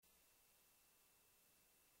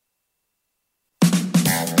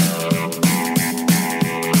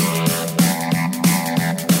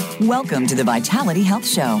Welcome to the Vitality Health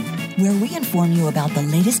Show, where we inform you about the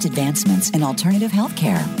latest advancements in alternative health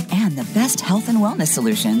care and the best health and wellness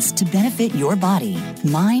solutions to benefit your body,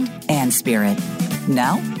 mind, and spirit.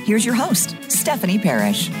 Now, here's your host, Stephanie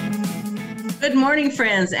Parrish. Good morning,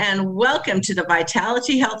 friends, and welcome to the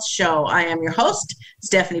Vitality Health Show. I am your host,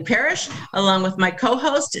 Stephanie Parrish, along with my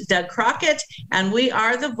co-host, Doug Crockett, and we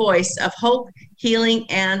are the voice of hope, healing,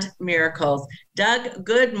 and miracles. Doug,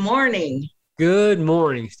 good morning. Good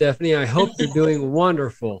morning, Stephanie. I hope you're doing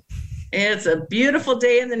wonderful. It's a beautiful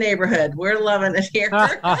day in the neighborhood. We're loving it here.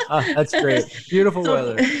 That's great. Beautiful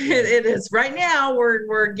weather. It is. Right now,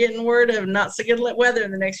 we're getting word of not so good weather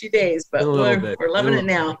in the next few days, but we're loving it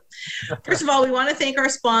now. First of all, we want to thank our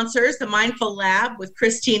sponsors, the Mindful Lab with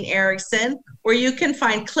Christine Erickson, where you can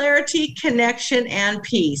find clarity, connection, and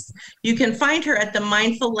peace. You can find her at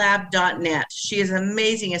themindfullab.net. She is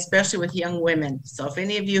amazing, especially with young women. So if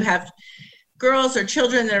any of you have girls or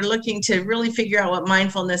children that are looking to really figure out what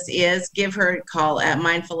mindfulness is, give her a call at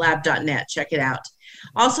mindfullab.net. Check it out.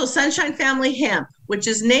 Also, Sunshine Family Hemp, which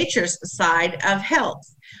is nature's side of health.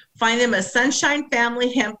 Find them at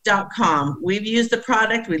sunshinefamilyhemp.com. We've used the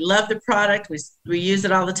product. We love the product. We use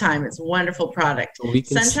it all the time. It's a wonderful product.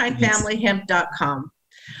 Sunshinefamilyhemp.com.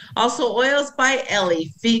 Also, Oils by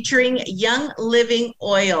Ellie, featuring Young Living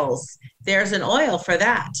Oils. There's an oil for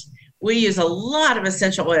that. We use a lot of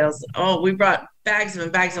essential oils. Oh, we brought bags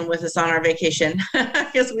of them with us on our vacation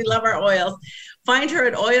because we love our oils. Find her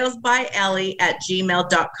at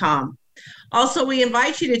oilsbyellie@gmail.com. Also, we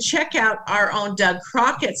invite you to check out our own Doug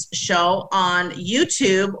Crockett's show on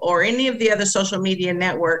YouTube or any of the other social media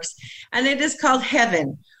networks. And it is called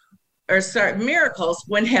Miracles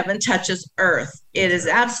When Heaven Touches Earth. It is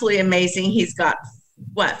absolutely amazing. He's got,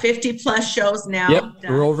 50 plus shows now? Yep,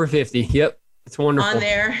 we're over 50. Yep. It's wonderful. On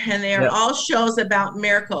there, and they are all shows about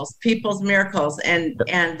miracles, people's miracles, and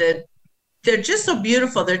they're just so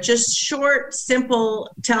beautiful. They're just short, simple,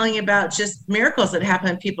 telling about just miracles that happen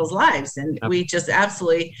in people's lives, and we just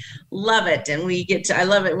absolutely love it. And I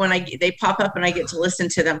love it when they pop up and I get to listen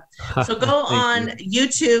to them. So go on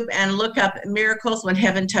YouTube and look up Miracles When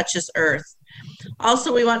Heaven Touches Earth.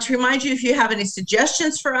 Also, we want to remind you, if you have any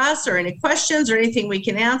suggestions for us or any questions or anything we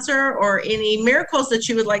can answer or any miracles that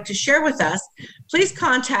you would like to share with us, please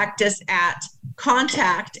contact us at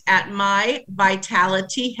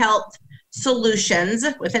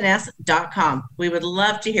contact@myvitalityhealthsolutions.com. We would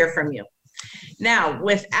love to hear from you. Now,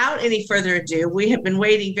 without any further ado, we have been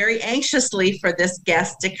waiting very anxiously for this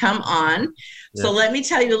guest to come on. Yes. So let me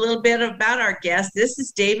tell you a little bit about our guest. This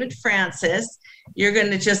is David Francis. You're going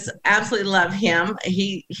to just absolutely love him.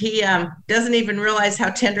 He doesn't even realize how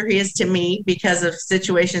tender he is to me because of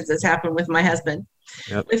situations that's happened with my husband,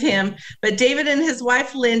 with him. But David and his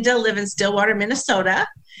wife, Linda, live in Stillwater, Minnesota.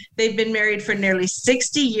 They've been married for nearly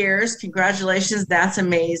 60 years. Congratulations. That's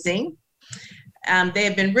amazing. They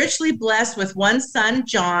have been richly blessed with one son,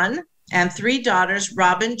 John, and 3 daughters,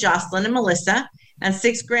 Robin, Jocelyn, and Melissa, and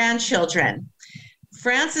 6 grandchildren.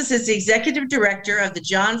 Francis is the executive director of the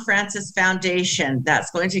John Francis Foundation. That's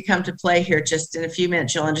going to come to play here just in a few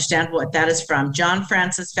minutes. You'll understand what that is from. John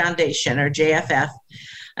Francis Foundation, or JFF,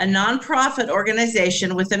 a nonprofit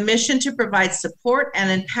organization with a mission to provide support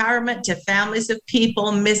and empowerment to families of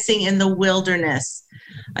people missing in the wilderness.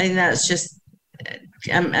 I think that's just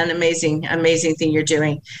an amazing thing you're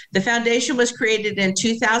doing. The foundation was created in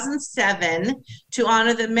 2007 to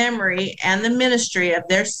honor the memory and the ministry of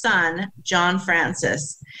their son, John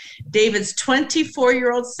Francis. David's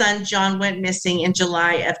 24-year-old son, John, went missing in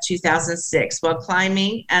July of 2006 while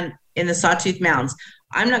climbing in the Sawtooth Mountains.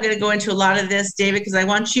 I'm not going to go into a lot of this, David, because I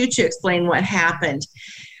want you to explain what happened.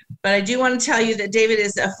 But I do want to tell you that David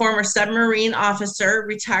is a former submarine officer,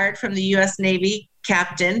 retired from the U.S. Navy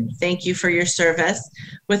captain. Thank you for your service.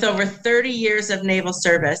 With over 30 years of naval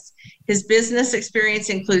service. His business experience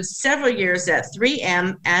includes several years at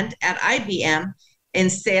 3M and at IBM in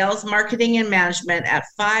sales, marketing, and management at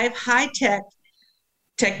 5 high-tech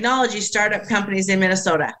technology startup companies in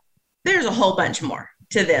Minnesota. There's a whole bunch more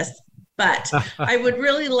to this. But I would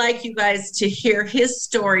really like you guys to hear his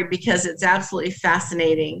story because it's absolutely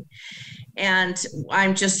fascinating. And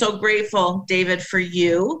I'm just so grateful, David, for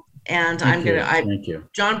you. And Thank you.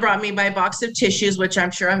 John brought me my box of tissues, which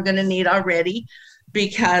I'm sure I'm going to need already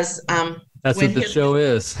because that's what the show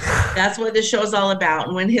is. That's what the show is all about.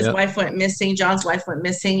 And when his wife went missing, John's wife went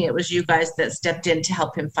missing, it was you guys that stepped in to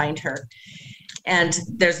help him find her. And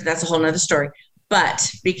that's a whole nother story.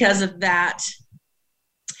 But because of that,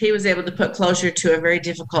 he was able to put closure to a very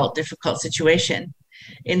difficult situation.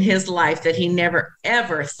 in his life that he never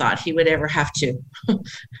ever thought he would ever have to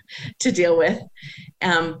to deal with.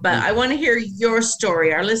 But I want to hear your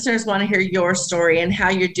story. Our listeners want to hear your story and how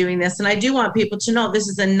you're doing this. And I do want people to know this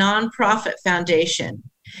is a nonprofit foundation.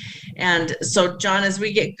 And so, John,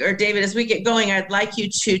 David, as we get going, I'd like you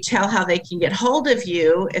to tell how they can get hold of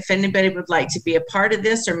you if anybody would like to be a part of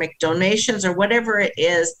this or make donations or whatever it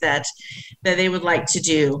is that they would like to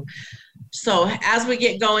do. So as we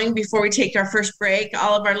get going, before we take our first break,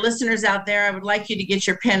 all of our listeners out there, I would like you to get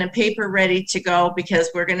your pen and paper ready to go, because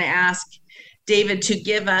we're going to ask David to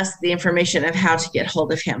give us the information of how to get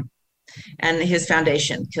hold of him and his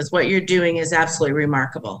foundation, because what you're doing is absolutely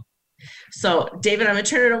remarkable. So, David, I'm going to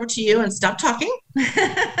turn it over to you and stop talking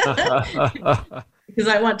because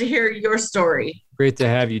I want to hear your story. Great to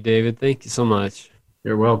have you, David. Thank you so much.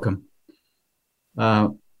 You're welcome.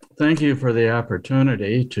 Thank you for the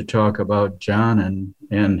opportunity to talk about John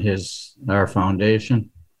and our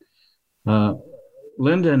foundation.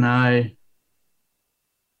 Linda and I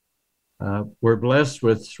were blessed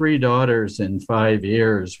with 3 daughters in 5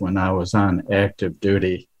 years when I was on active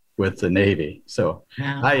duty with the Navy. So,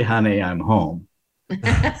 wow. Hi, honey, I'm home.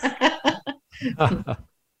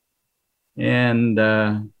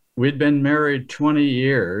 And we'd been married 20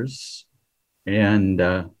 years. And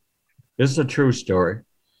this is a true story.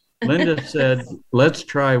 Linda said, let's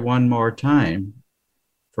try one more time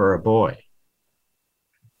for a boy.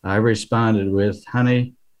 I responded with,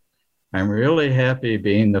 honey, I'm really happy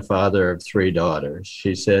being the father of 3 daughters.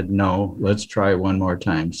 She said, no, let's try one more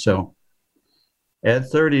time. So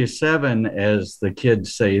at 37, as the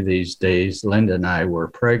kids say these days, Linda and I were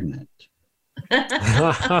pregnant. Our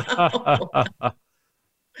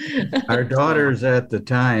daughters at the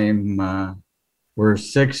time were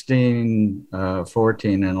 16,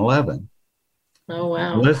 14, and 11. Oh,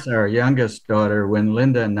 wow. Melissa, our youngest daughter, when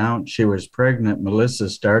Linda announced she was pregnant, Melissa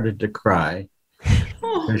started to cry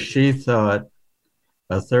because she thought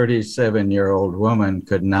a 37-year-old woman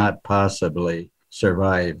could not possibly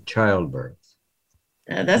survive childbirth.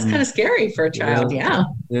 That's kind of scary for a child, yeah.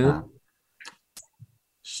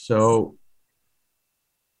 So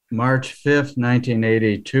March 5th,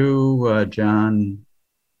 1982,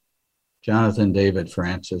 Jonathan David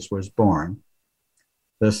Francis was born.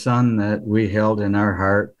 The son that we held in our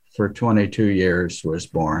heart for 22 years was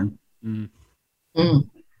born. Mm. Mm.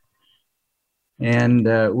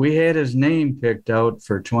 And we had his name picked out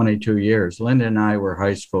for 22 years. Linda and I were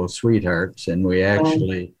high school sweethearts, and we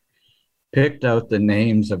actually picked out the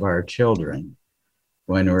names of our children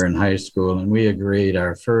when we were in high school, and we agreed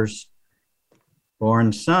our first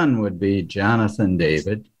born son would be Jonathan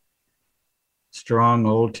David. Strong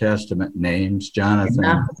Old Testament names.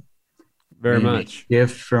 Jonathan, very much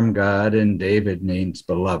gift from God, and David means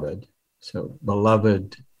beloved. So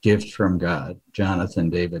beloved, gift from God, Jonathan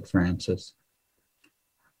David Francis.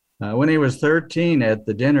 When he was 13 at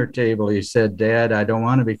the dinner table, he said, Dad, I don't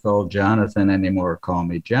want to be called Jonathan anymore. Call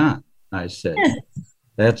me John. I said,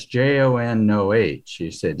 that's Jon, no H.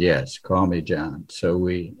 He said, yes, call me John. So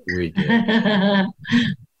we did.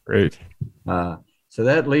 Great. So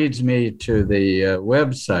that leads me to the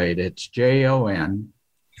website. It's Jon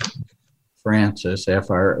Francis,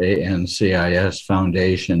 Francis,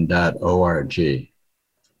 foundation.org.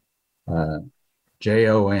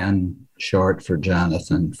 Jon, short for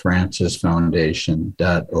Jonathan, Francis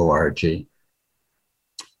Foundation.org.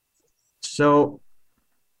 So,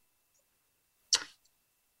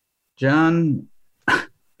 John,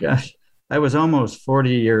 gosh, I was almost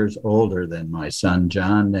 40 years older than my son,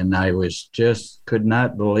 John, and I could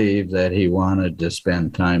not believe that he wanted to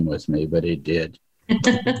spend time with me, but he did.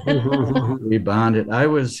 We bonded. I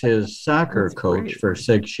was his soccer coach for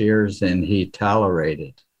 6 years, and he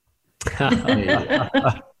tolerated me.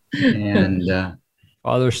 And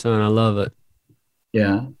father son, I love it.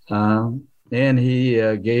 Yeah, and he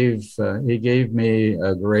gave me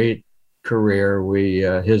a great career.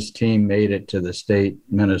 His team made it to the state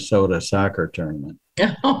Minnesota soccer tournament.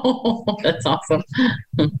 Oh, that's awesome.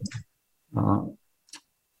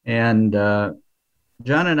 And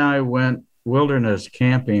John and I went wilderness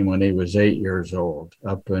camping when he was 8 years old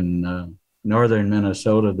up in northern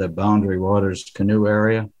Minnesota, the Boundary Waters canoe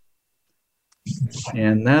area.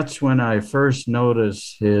 And that's when I first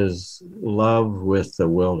noticed his love with the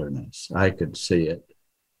wilderness. I could see it.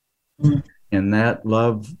 Mm. And that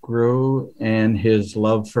love grew, and his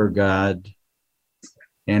love for God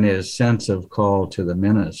and his sense of call to the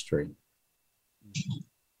ministry.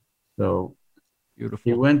 So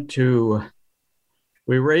beautiful.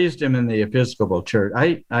 We raised him in the Episcopal Church.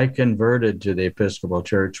 I converted to the Episcopal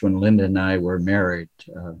Church when Linda and I were married.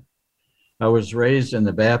 I was raised in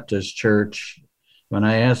the Baptist church when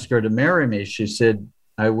I asked her to marry me, she said,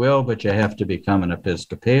 I will, but you have to become an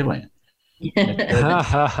Episcopalian.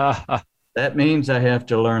 That means I have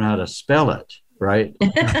to learn how to spell it, right?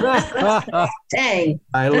 Dang.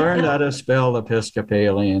 I learned how to spell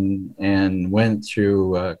Episcopalian and went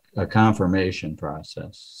through a confirmation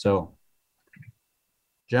process. So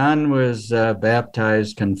John was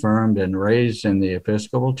baptized, confirmed, and raised in the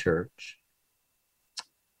Episcopal Church.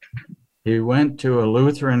 He went to a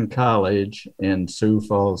Lutheran college in Sioux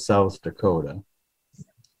Falls, South Dakota.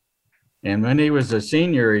 And when he was a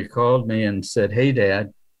senior, he called me and said, hey,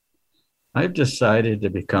 Dad, I've decided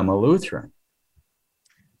to become a Lutheran.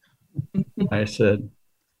 I said,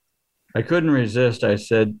 I couldn't resist. I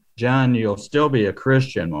said, John, you'll still be a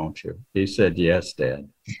Christian, won't you? He said, yes, Dad.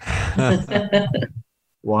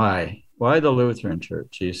 Why? Why the Lutheran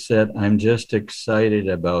Church? He said, I'm just excited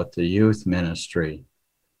about the youth ministry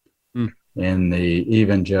in the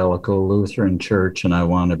Evangelical Lutheran Church, and I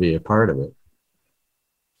want to be a part of it.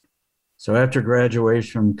 So after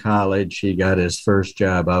graduation from college, he got his first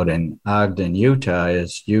job out in Ogden, Utah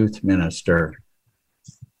as youth minister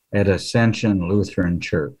at Ascension Lutheran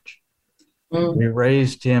Church. We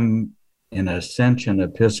raised him in Ascension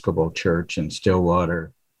Episcopal Church in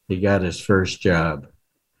Stillwater. He got his first job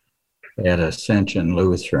at Ascension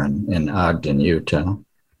Lutheran in Ogden, Utah.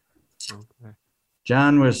 Okay.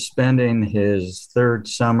 John was spending his third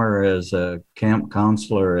summer as a camp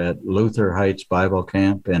counselor at Luther Heights Bible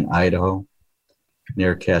Camp in Idaho,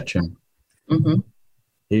 near Ketchum.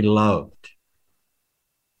 He loved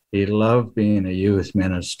being a youth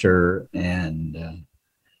minister and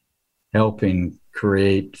helping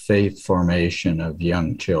create faith formation of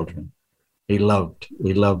young children. He loved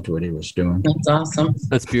what he was doing. That's awesome.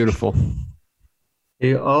 That's beautiful.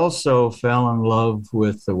 He also fell in love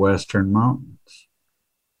with the Western Mountains.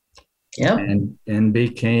 Yep. And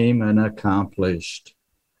became an accomplished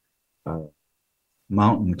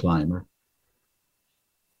mountain climber.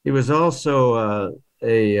 He was also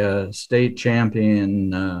a state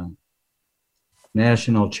champion,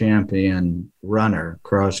 national champion runner,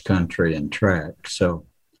 cross country and track. So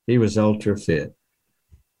he was ultra fit.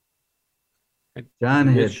 John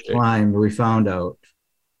had climbed, we found out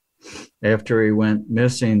after he went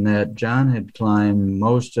missing that John had climbed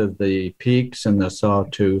most of the peaks and the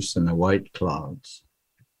Sawtooths and the White Clouds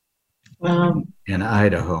in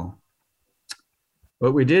Idaho.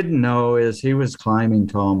 What we didn't know is he was climbing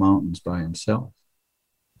tall mountains by himself.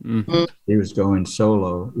 He was going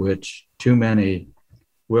solo, which too many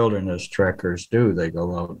wilderness trekkers do. They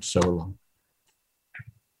go out solo.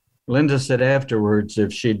 Linda said afterwards,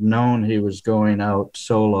 if she'd known he was going out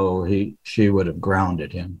solo, she would have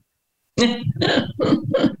grounded him. It's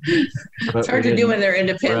hard to do when they're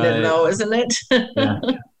independent, though, isn't it? Yeah.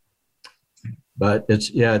 But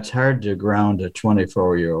it's hard to ground a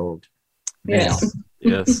 24-year-old. Yes.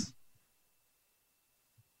 Yes.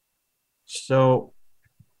 So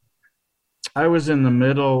I was in the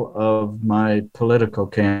middle of my political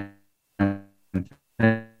campaign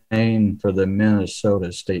for the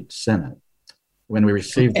Minnesota State Senate when we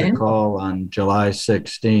received a call on July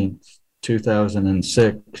 16th,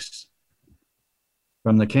 2006,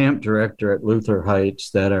 from the camp director at Luther Heights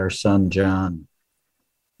that our son John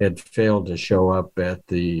had failed to show up at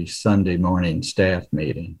the Sunday morning staff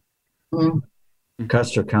meeting.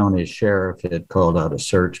 Custer County Sheriff had called out a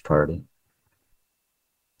search party.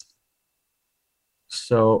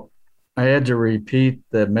 So I had to repeat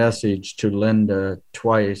the message to Linda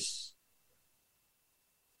twice,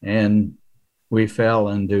 and we fell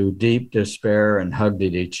into deep despair and hugged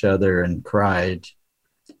at each other and cried.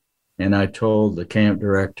 And I told the camp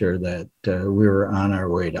director that we were on our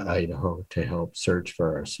way to Idaho to help search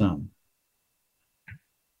for our son.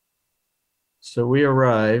 So we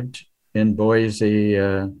arrived in Boise,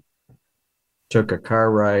 took a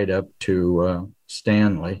car ride up to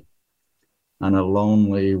Stanley on a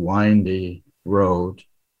lonely, windy road,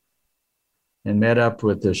 and met up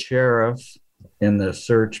with the sheriff in the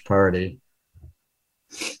search party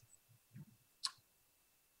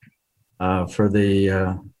for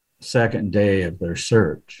the second day of their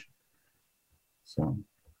search. So,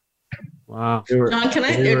 wow. John,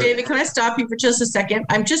 David, can I stop you for just a second?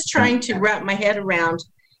 I'm just trying to wrap my head around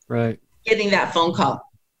getting that phone call.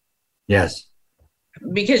 Yes.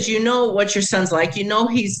 Because you know what your son's like. You know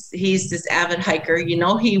he's this avid hiker. You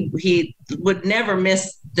know he would never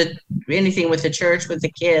miss anything with the church, with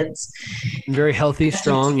the kids. Very healthy,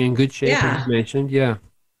 strong, in good shape, as you mentioned. Yeah.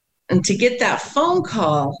 And to get that phone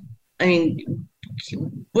call, I mean,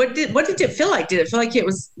 what did it feel like? Did it feel like it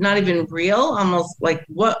was not even real? Almost like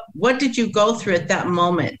what did you go through at that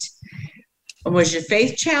moment? Was your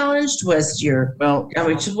faith challenged? Was your, Well,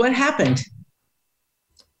 what happened?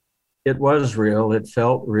 it was real. It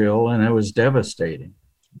felt real, and it was devastating.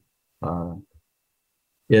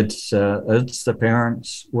 It's the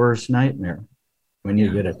parent's worst nightmare when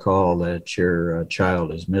you get a call that your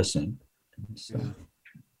child is missing. So,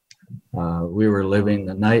 we were living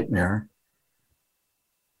the nightmare.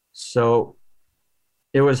 So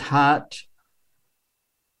it was hot.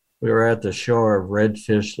 We were at the shore of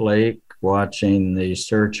Redfish Lake watching the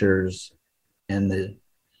searchers and the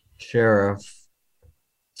sheriff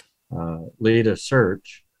lead a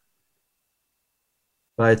search.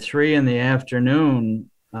 By 3 p.m,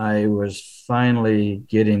 I was finally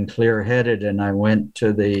getting clear-headed, and I went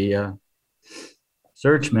to the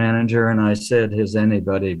search manager and I said, has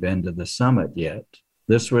anybody been to the summit yet?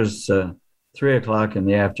 This was 3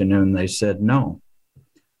 p.m. They said no.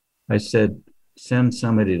 I said, send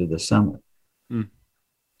somebody to the summit.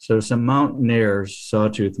 So some mountaineers,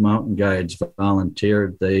 Sawtooth Mountain Guides,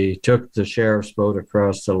 volunteered. They took the sheriff's boat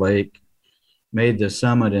across the lake, made the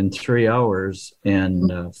summit in 3 hours,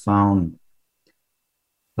 and found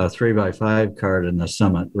a 3x5 card in the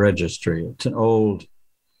summit registry. It's an old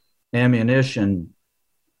ammunition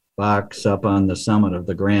box up on the summit of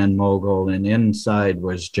the Grand Mogul, and inside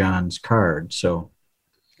was John's card. So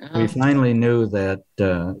we finally knew that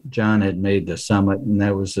John had made the summit, and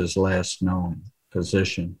that was his last known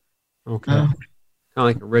position. Okay. Kind of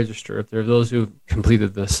like a register if there's those who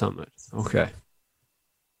completed the summit. Okay.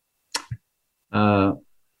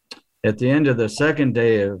 At the end of the second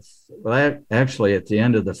day of, actually at the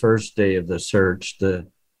end of the first day of the search, the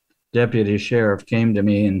deputy sheriff came to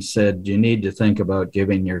me and said, you need to think about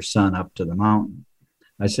giving your son up to the mountain.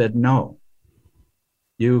 I said, no,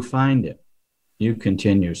 you find him. You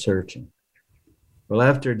continue searching. Well,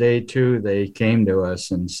 after day 2, they came to us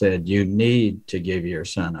and said, you need to give your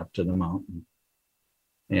son up to the mountain.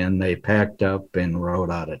 And they packed up and rode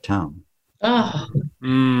out of town.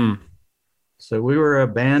 So we were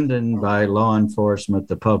abandoned by law enforcement,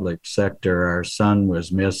 the public sector. Our son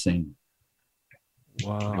was missing.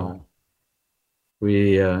 Wow.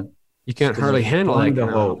 You can't hardly handle that kind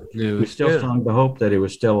of news. We still clung to hope that he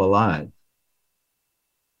was still alive.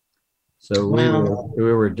 So we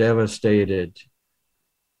were devastated,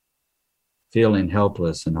 feeling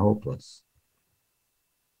helpless and hopeless.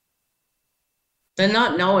 The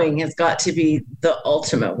not knowing has got to be the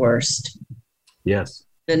ultimate worst. Yes.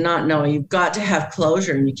 The not knowing. You've got to have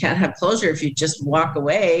closure, and you can't have closure if you just walk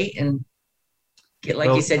away and get,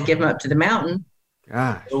 like you said, give them up to the mountain.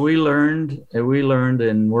 Gosh. We learned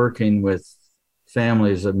in working with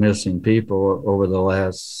families of missing people over the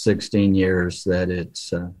last 16 years that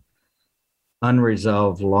it's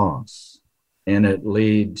unresolved loss, and it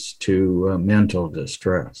leads to mental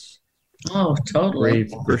distress. Oh, totally.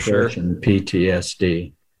 Grief, depression,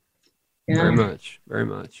 PTSD. Yeah. Very much, very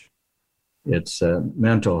much. It's a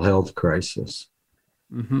mental health crisis.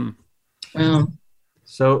 Mm-hmm. Wow.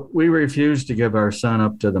 So we refused to give our son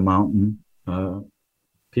up to the mountain.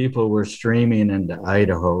 People were streaming into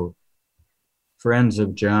Idaho. Friends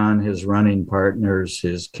of John, his running partners,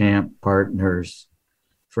 his camp partners,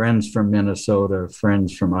 friends from Minnesota,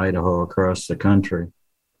 friends from Idaho, across the country.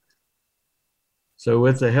 So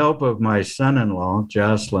with the help of my son-in-law,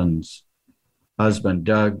 Jocelyn's husband,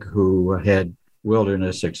 Doug, who had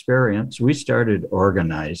wilderness experience, we started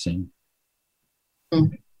organizing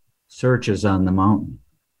searches on the mountain.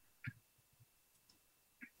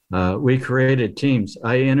 We created teams.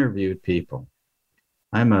 I interviewed people.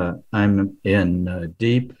 I'm in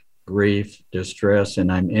deep grief, distress,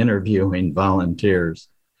 and I'm interviewing volunteers.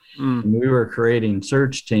 And we were creating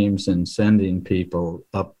search teams and sending people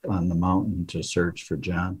up on the mountain to search for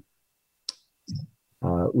John.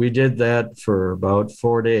 We did that for about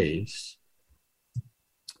 4 days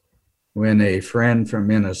when a friend from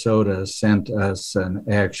Minnesota sent us an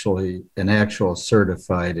actual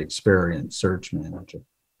certified experienced search manager.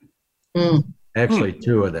 Actually,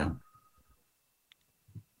 2 of them.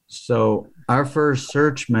 So our first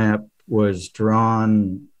search map was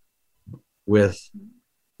drawn with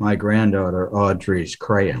my granddaughter Audrey's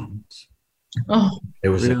crayons. Oh, it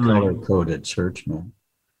was a color-coded search map.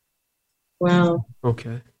 Wow.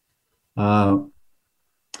 Okay.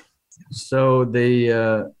 So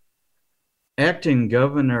the acting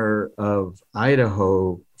governor of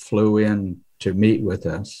Idaho flew in to meet with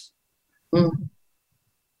us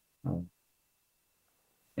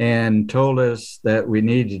and told us that we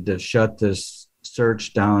needed to shut this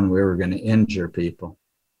search down. We were going to injure people.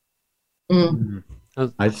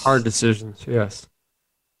 Hard decisions, yes.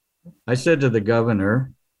 I said to the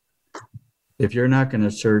governor, if you're not going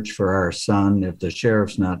to search for our son, if the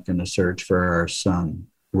sheriff's not going to search for our son,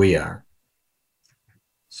 we are.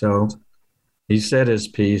 So he said his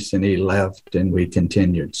piece and he left, and we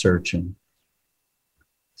continued searching.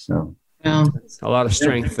 So a lot of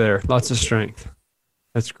strength there. Lots of strength.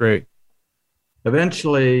 That's great.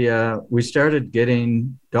 Eventually, we started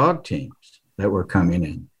getting dog teams that were coming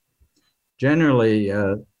in. Generally,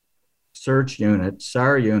 search units,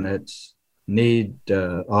 SAR units, need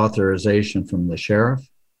authorization from the sheriff.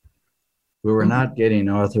 We were not getting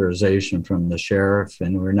authorization from the sheriff,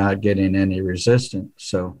 and we're not getting any resistance.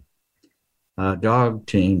 So dog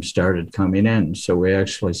teams started coming in. So we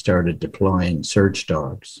actually started deploying search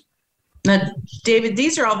dogs. Now, David,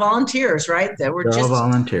 these are all volunteers, right? That were They're just all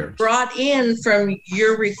volunteers. brought in from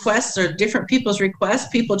your requests or different people's requests.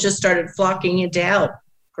 People just started flocking into help,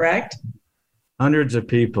 correct? Hundreds of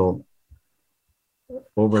people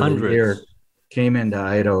over the year came into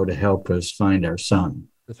Idaho to help us find our son.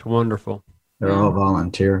 That's wonderful. They're all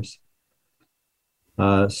volunteers.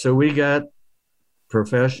 So we got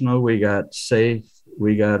professional, we got safe,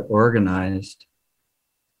 we got organized.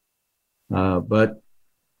 But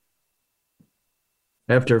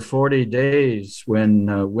after 40 days,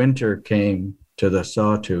 when winter came to the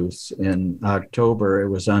Sawtooths in October, it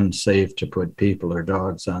was unsafe to put people or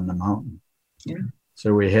dogs on the mountain. Yeah.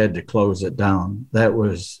 So we had to close it down. That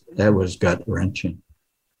was gut-wrenching.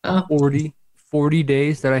 40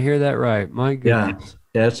 days? Did I hear that right? My goodness.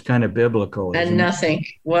 Yeah, that's kind of biblical. And nothing.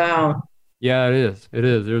 Wow. Yeah, it is. It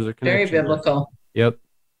is. There's a connection. Very biblical. There. Yep.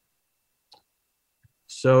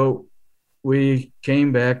 So we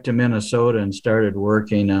came back to Minnesota and started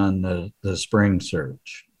working on the spring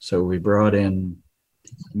search. So we brought in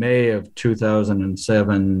May of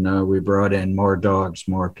 2007, we brought in more dogs,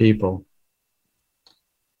 more people.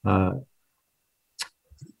 The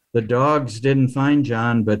dogs didn't find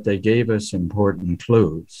John, but they gave us important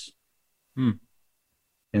clues.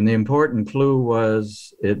 And the important clue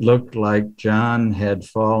was it looked like John had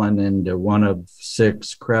fallen into one of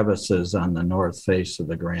 6 crevices on the north face of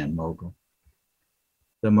the Grand Mogul.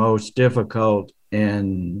 The most difficult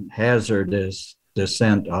and hazardous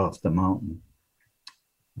descent off the mountain.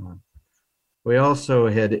 We also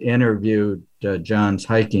had interviewed John's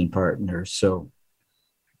hiking partners, so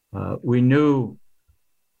we knew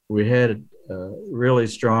we had really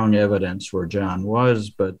strong evidence where John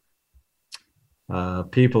was, but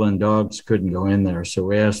people and dogs couldn't go in there. So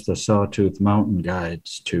we asked the Sawtooth Mountain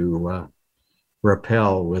Guides to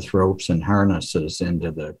rappel with ropes and harnesses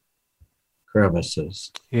into the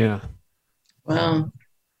crevices. Yeah. Wow.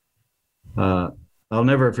 I'll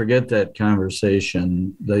never forget that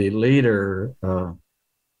conversation. The leader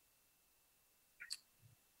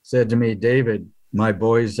said to me, "David, my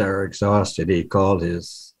boys are exhausted." He called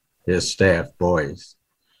his staff boys.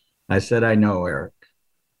 I said, "I know, Eric.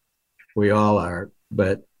 We all are,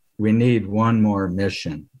 but we need one more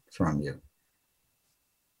mission from you."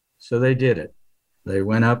 So they did it. They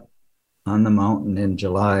went up on the mountain in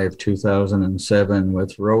July of 2007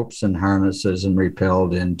 with ropes and harnesses and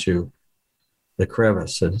rappelled into the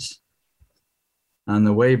crevices. On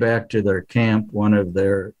the way back to their camp, one of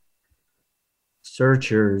their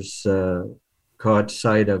searchers caught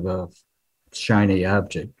sight of a shiny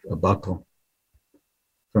object, a buckle,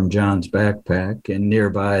 from John's backpack, and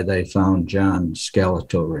nearby they found John's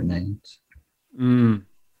skeletal remains.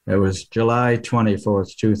 It was July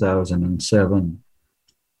 24th, 2007,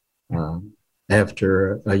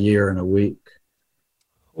 after a year and a week.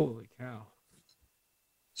 Holy cow.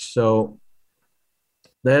 So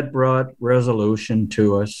that brought resolution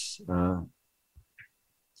to us.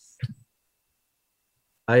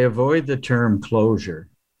 I avoid the term closure.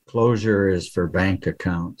 Closure is for bank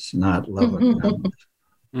accounts, not love accounts.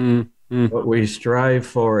 What we strive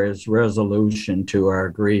for is resolution to our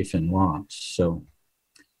grief and loss. So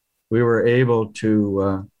we were able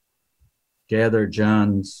to gather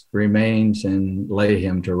John's remains and lay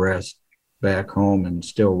him to rest back home in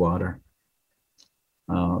Stillwater,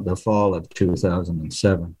 the fall of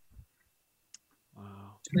 2007. Wow.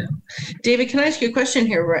 Yeah. David, can I ask you a question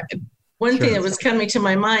here? One thing that was coming to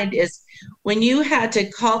my mind is when you had to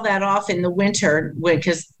call that off in the winter,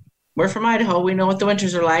 because we're from Idaho, we know what the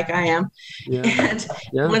winters are like. I am. Yeah. And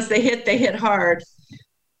once they hit hard.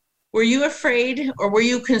 Were you afraid or were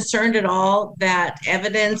you concerned at all that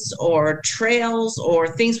evidence or trails or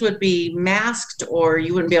things would be masked or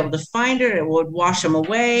you wouldn't be able to find it? It would wash them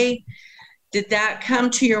away. Did that come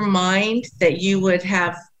to your mind that you would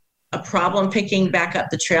have a problem picking back up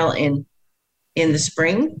the trail in the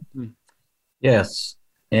spring? Yes.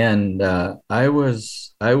 And I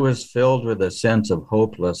was filled with a sense of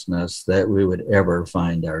hopelessness that we would ever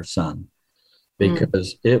find our son.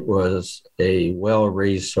 because it was a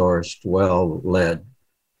well-resourced, well-led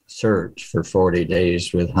search for 40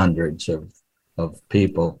 days with hundreds of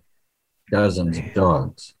people, dozens of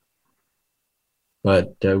dogs.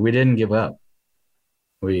 But we didn't give up.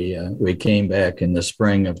 We came back in the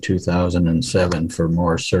spring of 2007 for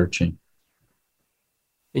more searching.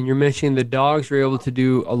 And you're mentioning the dogs were able to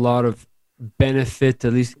do a lot of benefit to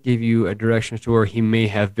at least give you a direction as to where he may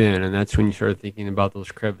have been, and that's when you started thinking about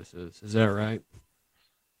those crevices. Is that right?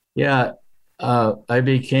 Yeah, I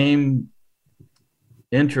became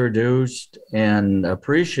introduced and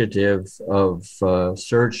appreciative of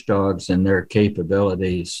search dogs and their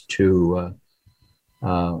capabilities to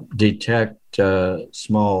detect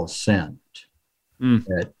small scent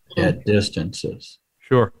at distances.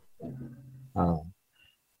 Sure.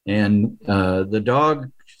 And the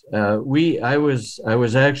dog, I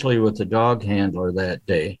was actually with the dog handler that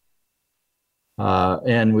day,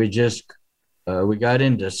 and we got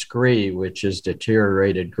into scree, which is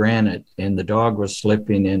deteriorated granite, and the dog was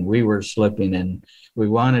slipping and we were slipping, and we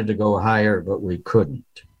wanted to go higher, but we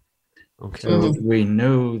couldn't. Okay. So we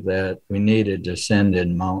knew that we needed to send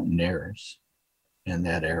in mountaineers in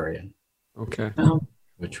that area. Okay.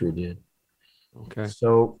 Which we did. Okay.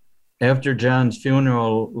 So after John's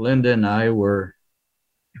funeral, Linda and I were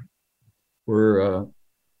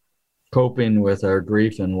coping with our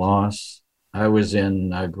grief and loss. I was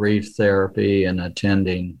in grief therapy and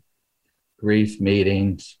attending grief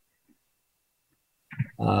meetings.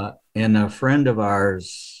 And a friend of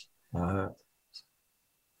ours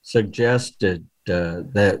suggested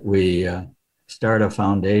that we start a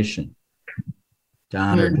foundation to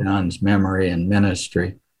honor John's memory and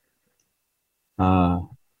ministry. And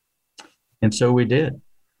so we did,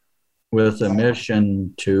 with a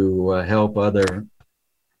mission to help other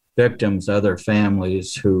victims, other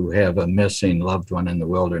families who have a missing loved one in the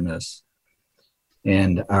wilderness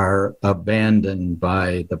and are abandoned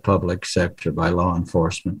by the public sector, by law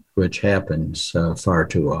enforcement, which happens far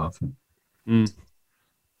too often.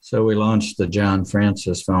 So we launched the John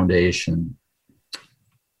Francis Foundation.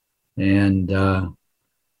 And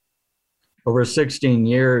over 16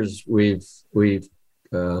 years, we've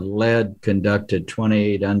conducted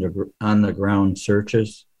 28 on-the-ground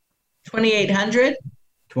searches. 2,800?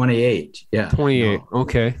 28, yeah. 28,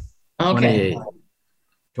 okay.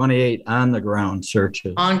 28 on-the-ground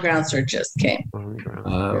searches. On-ground searches, okay.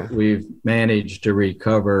 We've managed to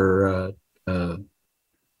recover the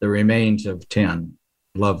remains of 10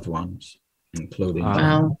 loved ones, including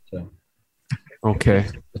Wow. So Okay.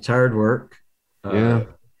 it's hard work. Yeah.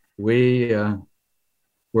 We're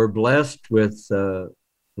blessed with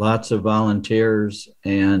lots of volunteers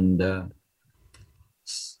and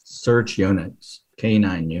search units,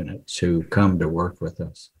 canine units, who come to work with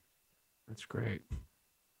us. That's great.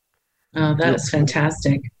 Oh, that's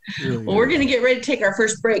fantastic. Really Well, we're going to get ready to take our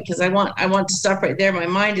first break because I want to stop right there. My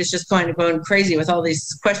mind is just going crazy with all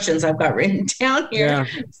these questions I've got written down here. Yeah.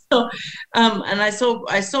 So, and I so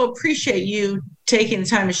appreciate you taking the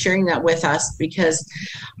time and sharing that with us, because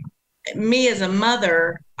me as a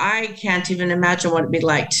mother, I can't even imagine what it'd be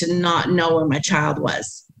like to not know where my child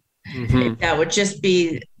was. Mm-hmm. That would just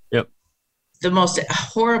be the most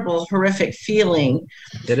horrible, horrific feeling.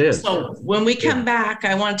 It is. So when we come back,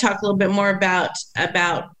 I want to talk a little bit more about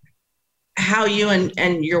how you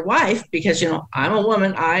and your wife, because, you know, I'm a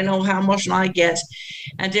woman, I know how emotional I get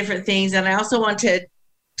and different things. And I also want to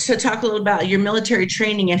talk a little about your military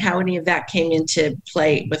training and how any of that came into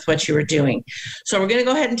play with what you were doing. So we're going to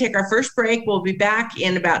go ahead and take our first break. We'll be back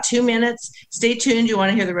in about 2 minutes. Stay tuned. You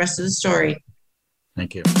want to hear the rest of the story.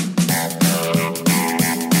 Thank you.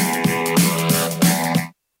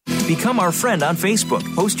 Become our friend on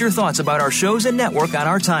Facebook. Post your thoughts about our shows and network on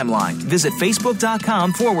our timeline. Visit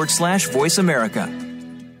facebook.com/Voice America.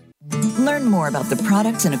 Learn more about the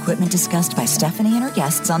products and equipment discussed by Stephanie and her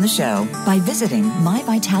guests on the show by visiting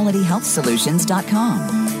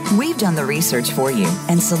myvitalityhealthsolutions.com. We've done the research for you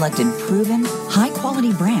and selected proven,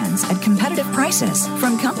 high-quality brands at competitive prices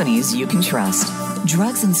from companies you can trust.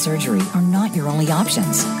 Drugs and surgery are not your only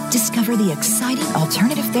options. Discover the exciting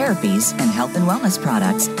alternative therapies and health and wellness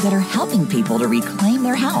products that are helping people to reclaim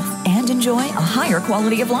their health and enjoy a higher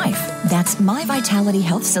quality of life. That's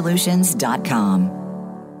myvitalityhealthsolutions.com.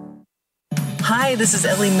 Hi, this is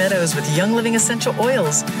Ellie Meadows with Young Living Essential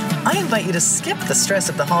Oils. I invite you to skip the stress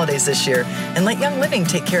of the holidays this year and let Young Living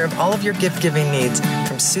take care of all of your gift-giving needs,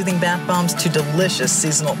 from soothing bath bombs to delicious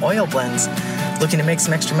seasonal oil blends. Looking to make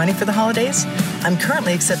some extra money for the holidays? I'm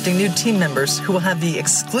currently accepting new team members who will have the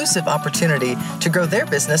exclusive opportunity to grow their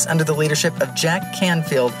business under the leadership of Jack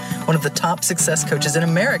Canfield, one of the top success coaches in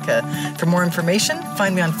America. For more information,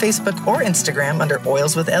 find me on Facebook or Instagram under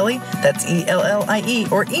Oils with Ellie, that's ELLIE,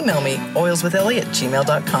 or email me,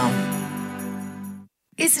 oilswithellie@gmail.com.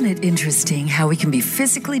 Isn't it interesting how we can be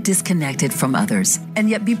physically disconnected from others and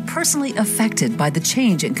yet be personally affected by the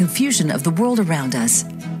change and confusion of the world around us?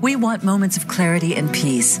 We want moments of clarity and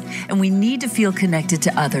peace, and we need to feel connected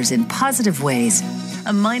to others in positive ways.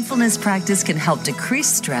 A mindfulness practice can help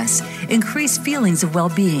decrease stress, increase feelings of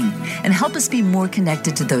well-being, and help us be more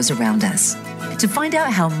connected to those around us. To find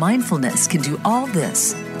out how mindfulness can do all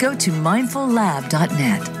this, go to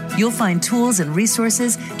mindfullab.net. You'll find tools and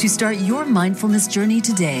resources to start your mindfulness journey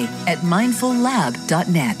today at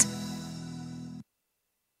mindfullab.net.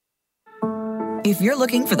 If you're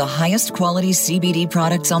looking for the highest quality CBD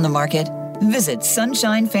products on the market, visit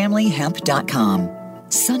sunshinefamilyhemp.com.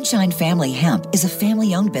 Sunshine Family Hemp is a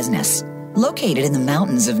family-owned business located in the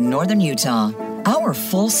mountains of northern Utah. Our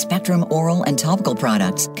full-spectrum oral and topical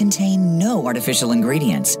products contain no artificial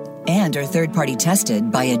ingredients and are third-party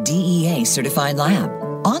tested by a DEA-certified lab.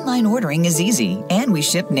 Online ordering is easy, and we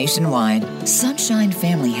ship nationwide. Sunshine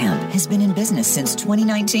Family Hemp has been in business since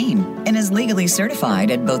 2019 and is legally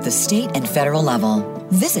certified at both the state and federal level.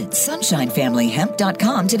 Visit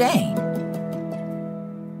sunshinefamilyhemp.com today.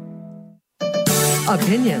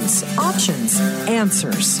 Opinions, options,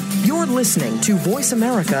 answers. You're listening to Voice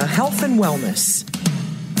America Health and Wellness.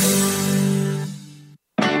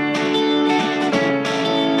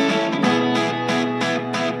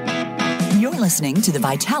 You're listening to the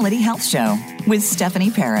Vitality Health Show with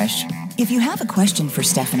Stephanie Parrish. If you have a question for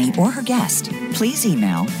Stephanie or her guest, please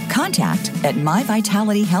email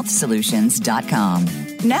contact@myvitalityhealthsolutions.com.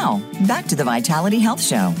 Now, back to the Vitality Health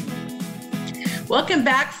Show. Welcome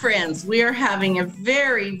back, friends. We are having a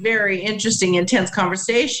very, very interesting, intense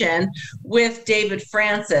conversation with David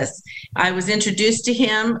Francis. I was introduced to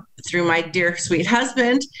him through my dear, sweet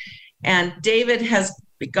husband, and David has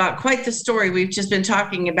got quite the story. We've just been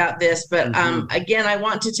talking about this, but again, I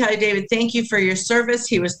want to tell you, David, thank you for your service.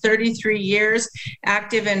 He was 33 years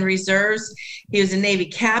active in reserves. He was a Navy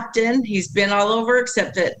captain. He's been all over,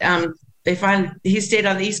 except that they find he stayed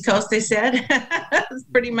on the East Coast, they said,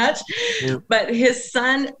 pretty much. Yeah. But his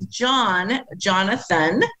son,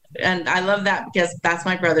 Jonathan, and I love that because that's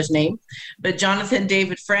my brother's name, but Jonathan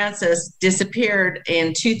David Francis disappeared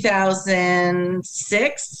in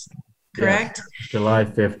 2006, correct? Yes, July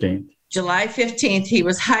 15th. July 15th, he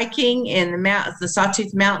was hiking in the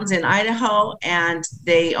Sawtooth Mountains in Idaho, and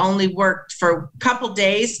they only worked for a couple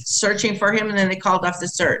days searching for him, and then they called off the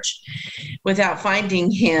search without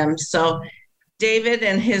finding him. So David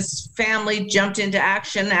and his family jumped into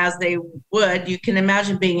action as they would. You can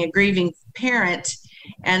imagine being a grieving parent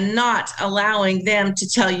and not allowing them to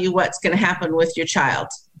tell you what's going to happen with your child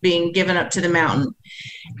being given up to the mountain.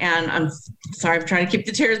 And I'm sorry, I'm trying to keep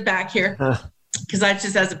the tears back here. Because I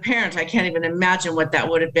just, as a parent, I can't even imagine what that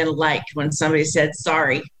would have been like when somebody said,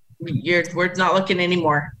 sorry, we're not looking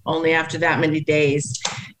anymore. Only after that many days.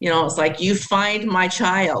 You know, it's like, you find my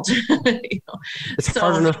child. It's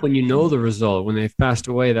hard enough when you know the result. When they've passed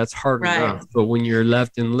away, that's hard enough. But when you're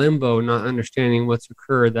left in limbo, not understanding what's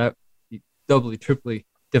occurred, that doubly, triply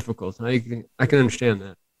difficult. I can understand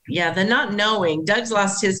that. Yeah, the not knowing. Doug's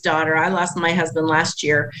lost his daughter. I lost my husband last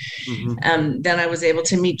year. Then I was able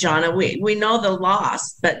to meet Jonna. We know the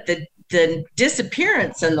loss, but the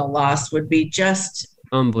disappearance and the loss would be just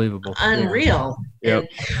unbelievable, unreal. Yep.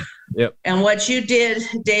 And what you did,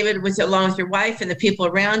 David, along with your wife and the people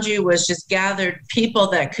around you, was just gathered people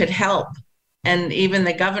that could help. And even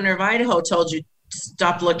the governor of Idaho told you,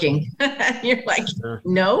 stop looking. You're like,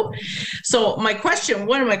 no. So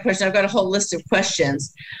one of my questions, I've got a whole list of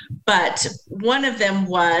questions, but one of them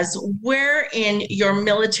was, where in your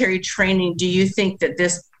military training do you think that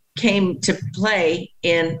this came to play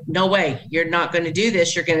in, no way, you're not going to do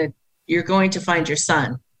this. You're going to find your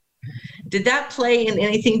son. Did that play in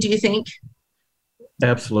anything, do you think?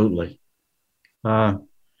 Absolutely. One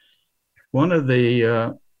of the,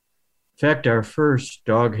 in fact, our first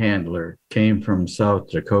dog handler came from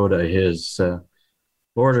South Dakota. His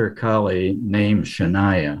border collie named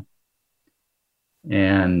Shania.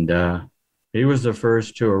 And he was the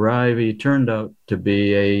first to arrive. He turned out to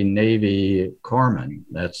be a Navy corpsman.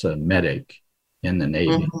 That's a medic in the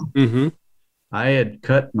Navy. Mm-hmm. I had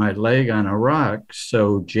cut my leg on a rock,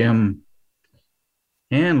 so Jim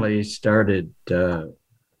Hanley started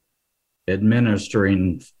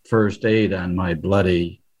administering first aid on my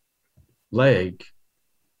bloody leg.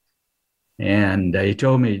 And he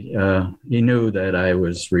told me, he knew that I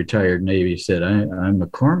was retired Navy. He said, I'm a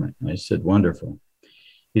corpsman. I said, wonderful.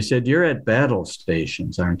 He said, you're at battle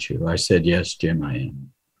stations, aren't you? I said, yes, Jim, I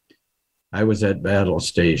am. I was at battle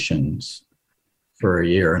stations for a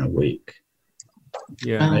year and a week.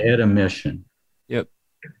 Yeah. I had a mission. Yep.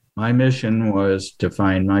 My mission was to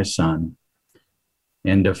find my son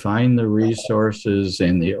and to find the resources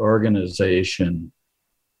in the organization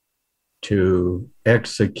to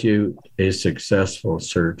execute a successful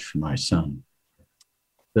search for my son.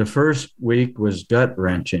 The first week was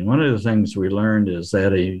gut-wrenching. One of the things we learned is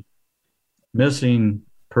that a missing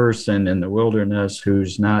person in the wilderness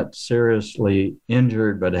who's not seriously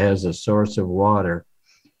injured but has a source of water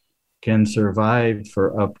can survive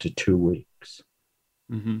for up to 2 weeks.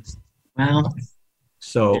 Mm-hmm. Wow.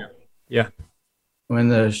 So yeah. When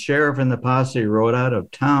the sheriff and the posse rode out of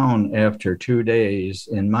town after 2 days,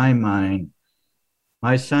 in my mind,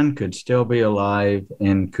 my son could still be alive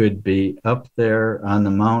and could be up there on the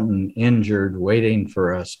mountain injured, waiting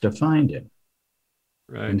for us to find him.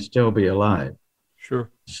 Right. And still be alive. Sure.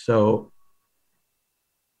 So,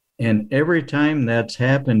 and every time that's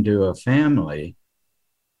happened to a family,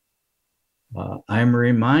 I'm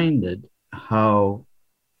reminded how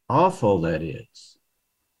awful that is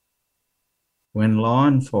when law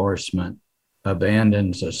enforcement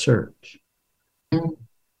abandons a search.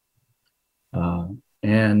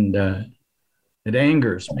 And it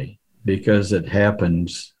angers me because it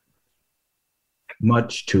happens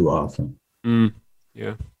much too often.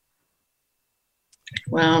 Yeah.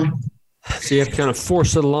 Wow. So you have to kind of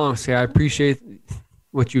force it along. Say, I appreciate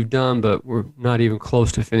what you've done, but we're not even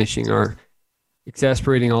close to finishing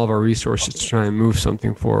exasperating all of our resources to try and move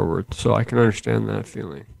something forward. So I can understand that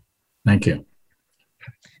feeling. Thank you.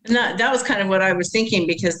 And that was kind of what I was thinking,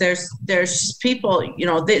 because there's people,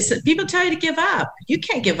 people tell you to give up. You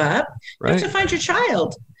can't give up. Right. You have to find your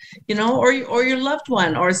child, or your loved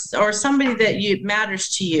one, or somebody that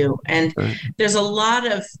matters to you. And right. There's a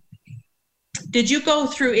lot of. Did you go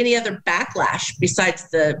through any other backlash besides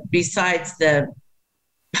the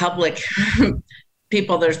public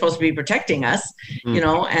people that are supposed to be protecting us,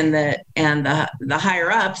 and the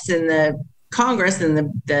higher ups in the Congress and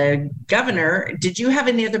the governor? Did you have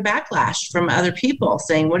any other backlash from other people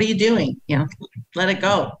saying, what are you doing? Let it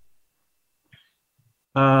go.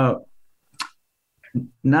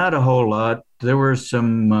 Not a whole lot. There were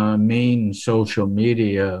some mean social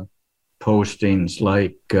media postings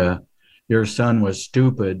like your son was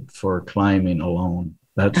stupid for climbing alone,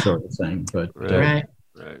 that sort of thing. But right.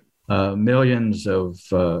 Millions of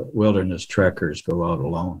wilderness trekkers go out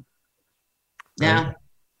alone. Yeah.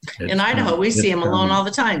 Right? In Idaho, we see them alone all the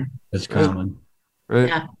time. It's common. Right.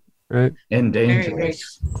 Yeah. Right. And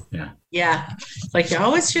dangerous. Very, yeah. Like you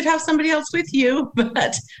always should have somebody else with you,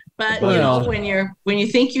 but when you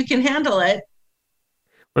think you can handle it.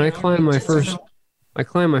 When I climbed my first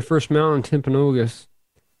mountain in Timpanogos,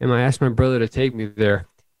 and I asked my brother to take me there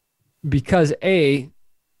because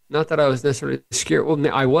not that I was necessarily scared. Well,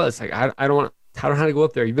 I was like, I don't know how to go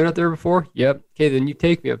up there. You been up there before? Yep. Okay, then you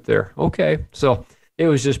take me up there. Okay. So it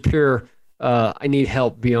was just pure, I need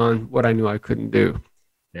help beyond what I knew I couldn't do.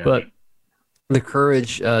 Yeah. But the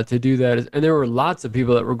courage to do that and there were lots of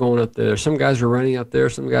people that were going up there. Some guys were running up there.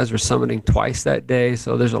 Some guys were summiting twice that day.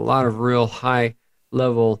 So there's a lot of real high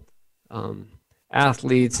level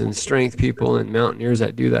athletes and strength people and mountaineers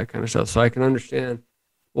that do that kind of stuff. So I can understand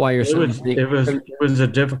why you're so unique. It was a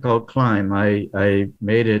difficult climb. I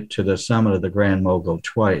made it to the summit of the Grand Mogul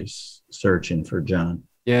twice searching for John.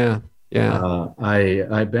 Yeah.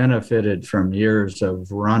 I benefited from years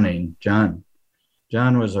of running. John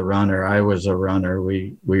was a runner. I was a runner.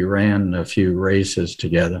 We ran a few races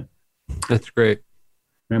together. That's great.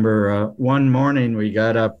 Remember, one morning we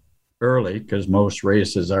got up early because most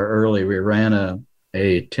races are early. We ran a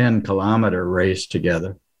 10-kilometer race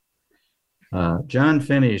together. John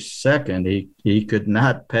finished second. He could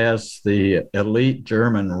not pass the elite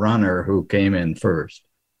German runner who came in first.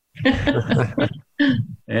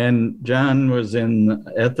 And John was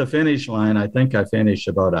at the finish line. I think I finished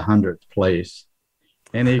about 100th place.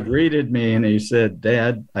 And he greeted me and he said,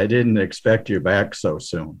 "Dad, I didn't expect you back so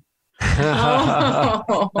soon."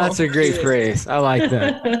 That's a great phrase. I like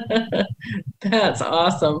that. That's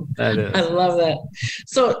awesome. That is. I love that.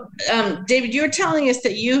 So, David, you were telling us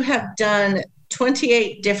that you have done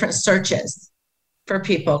 28 different searches for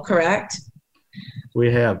people, correct?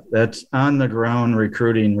 We have. That's on the ground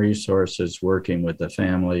recruiting resources, working with the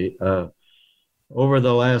family. Over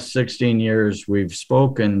the last 16 years, we've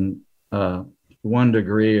spoken one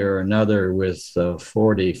degree or another with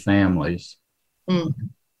 40 families.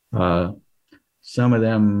 some of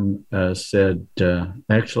them said,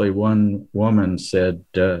 actually, one woman said,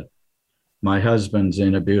 my husband's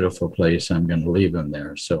in a beautiful place. I'm going to leave him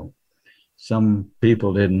there. So some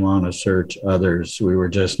people didn't want to search, others we were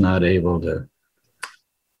just not able to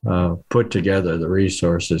put together the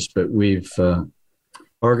resources. But we've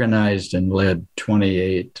organized and led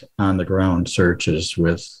 28 on-the-ground searches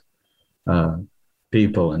with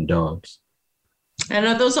people and dogs. And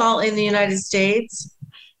are those all in the United States?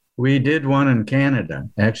 We did one in Canada.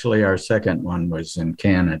 Actually, our second one was in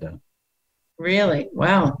Canada. Really?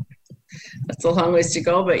 Wow. That's a long ways to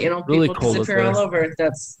go, but people really disappear all over.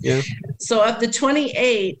 So of the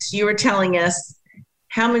 28, you were telling us,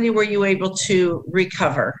 how many were you able to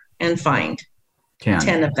recover and find?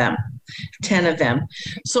 10 of them. 10 of them.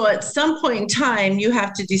 So at some point in time, you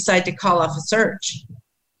have to decide to call off a search.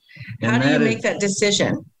 How do you make that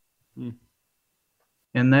decision?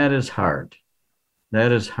 And that is hard.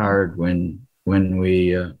 That is hard when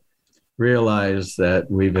we realize that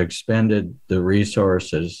we've expended the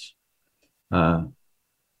resources and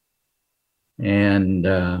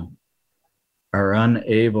are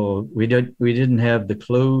unable. We didn't have the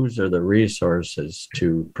clues or the resources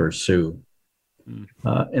to pursue.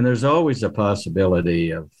 And there's always a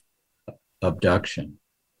possibility of abduction.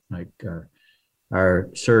 Like our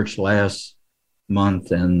search last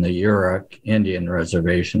month in the Yurok Indian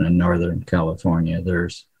Reservation in Northern California,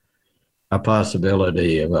 there's a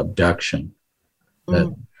possibility of abduction.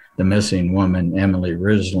 That the missing woman, Emily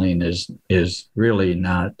Risling, is really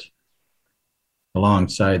not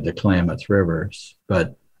alongside the Klamath Rivers,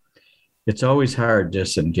 but it's always hard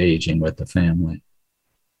disengaging with the family.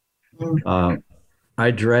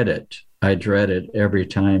 I dread it. I dread it every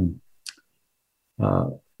time.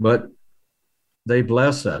 But they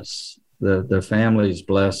bless us. The families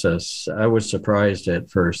bless us. I was surprised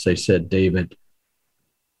at first. They said, David,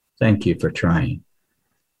 thank you for trying.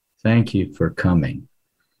 Thank you for coming.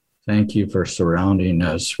 Thank you for surrounding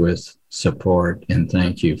us with support, and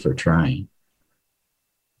thank you for trying.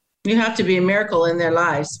 You have to be a miracle in their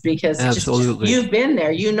lives, because you've been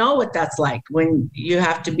there. You know what that's like when you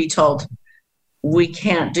have to be told, we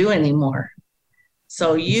can't do anymore.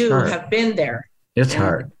 So you have been there. It's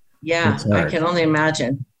hard. Yeah, it's hard. I can only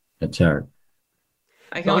imagine. It's hard.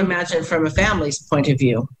 I can only imagine from a family's point of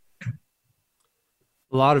view.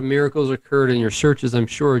 A lot of miracles occurred in your searches, I'm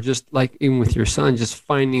sure, just like even with your son, just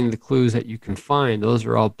finding the clues that you can find. Those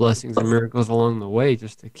are all blessings and miracles along the way,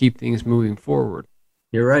 just to keep things moving forward.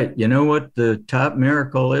 You're right. You know what the top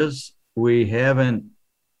miracle is? We haven't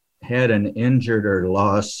had an injured or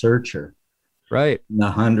lost searcher. Right. In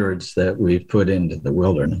the hundreds that we've put into the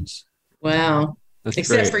wilderness. Wow. That's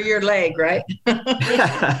Except great. for your leg, right?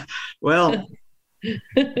 Well,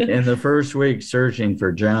 in the first week searching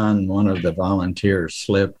for John, one of the volunteers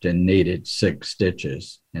slipped and needed 6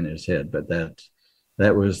 stitches in his head, but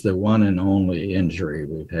that was the one and only injury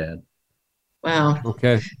we've had. Wow.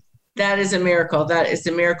 Okay. That is a miracle. That is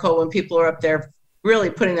a miracle when people are up there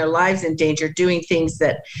really putting their lives in danger, doing things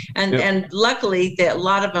that, and luckily that a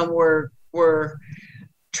lot of them were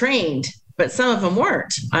trained, but some of them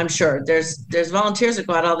weren't. I'm sure there's volunteers that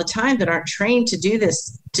go out all the time that aren't trained to do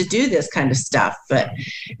this kind of stuff. But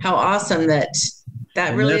how awesome that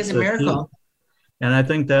really is a miracle. Key. And I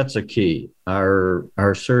think that's a key.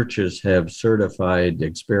 Our searches have certified,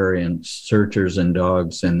 experienced searchers and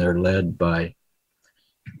dogs, and they're led by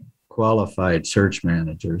qualified search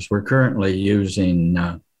managers. We're currently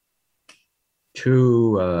using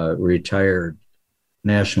 2 retired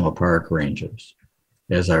National Park Rangers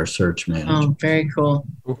as our search manager. Oh, very cool.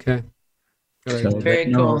 Okay. So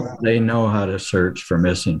very cool. They know how to search for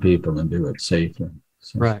missing people and do it safely.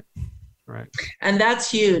 So. Right. And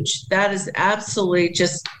that's huge. That is absolutely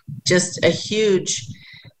just a huge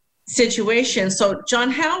situation. So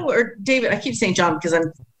John, or David, I keep saying John because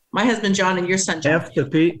I'm my husband John and your son John. Half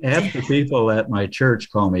the people at my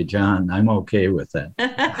church call me John. I'm okay with that.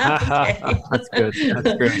 That's good.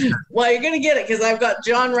 That's great. Well, you're going to get it because I've got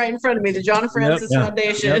John right in front of me, the John Francis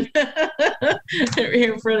Foundation here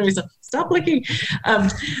in front of me. So stop looking.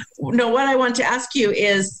 No, what I want to ask you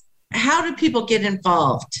is, how do people get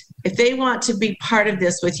involved if they want to be part of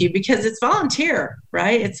this with you? Because it's volunteer,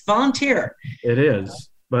 right? It's volunteer. It is.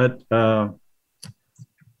 But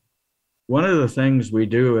one of the things we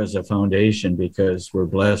do as a foundation, because we're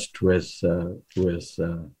blessed with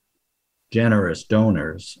generous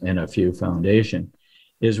donors in a few foundation,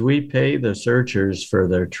 is we pay the searchers for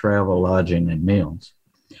their travel, lodging, and meals.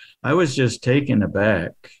 I was just taken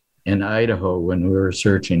aback in Idaho when we were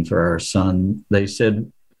searching for our son. They said,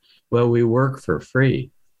 well, we work for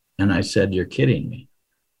free. And I said, you're kidding me.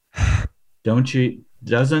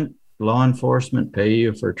 Doesn't law enforcement pay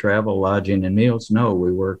you for travel, lodging, and meals? No,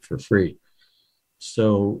 we work for free.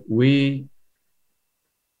 So we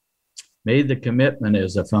made the commitment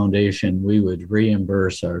as a foundation we would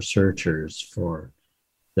reimburse our searchers for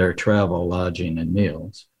their travel, lodging, and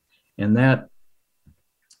meals. And that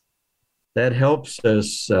helps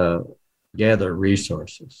us gather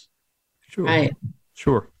resources. Sure. Right.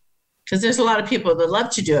 Sure. Because there's a lot of people that love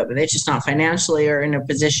to do it, but they're just not financially or in a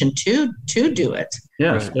position to do it.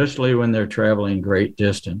 Yeah, right. Especially when they're traveling great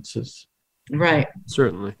distances. Right.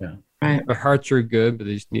 Certainly. Yeah. Right. Their hearts are good, but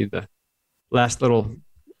they just need the last little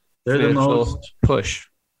They're the most push.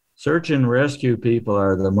 Search and rescue people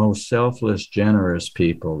are the most selfless, generous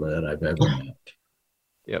people that I've ever met.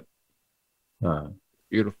 Yep.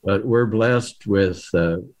 Beautiful. But we're blessed with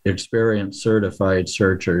experienced certified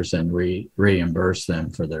searchers, and we reimburse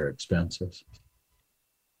them for their expenses.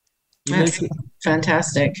 That's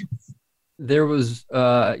fantastic. There was,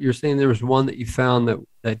 you're saying there was one that you found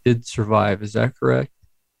that did survive. Is that correct?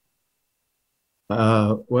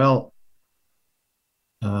 9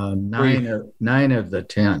 of the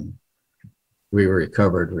 10 we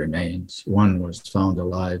recovered remains. One was found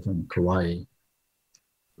alive in Kauai.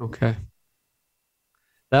 Okay.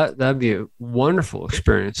 That'd be a wonderful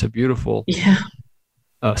experience, a beautiful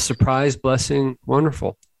surprise, blessing,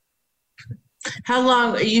 wonderful. How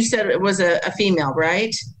long? You said it was a female,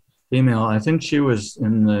 right? Female. I think she was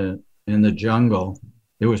in the jungle.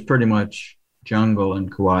 It was pretty much jungle in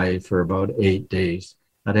Kauai for about 8 days.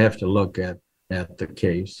 I'd have to look at the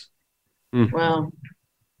case. Wow.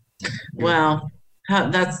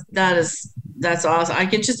 That's awesome. I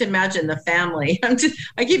can just imagine the family. I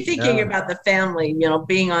keep thinking about the family,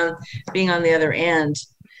 being on the other end.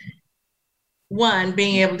 One,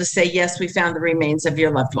 being able to say, yes, we found the remains of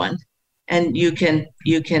your loved one, and you can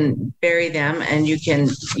bury them, and you can,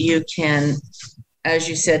 as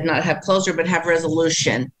you said, not have closure, but have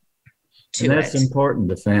resolution to it. And that's important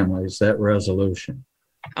to families, that resolution.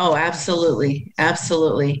 Oh, absolutely.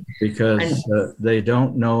 Absolutely. Because they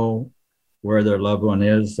don't know where their loved one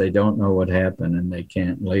is. They don't know what happened, and they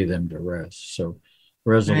can't lay them to rest. So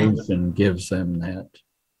resolution gives them that.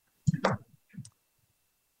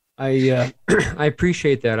 I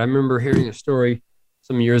appreciate that. I remember hearing a story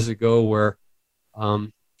some years ago where a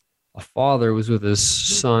father was with his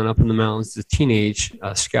son up in the mountains, a teenage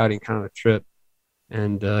scouting kind of a trip,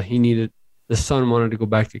 and the son wanted to go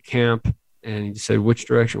back to camp. And he said, which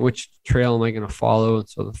trail am I going to follow? And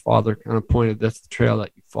so the father kind of pointed, that's the trail that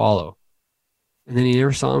you follow. And then he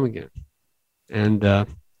never saw him again. And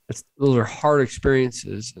those are hard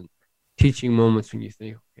experiences and teaching moments when you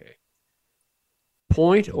think, okay,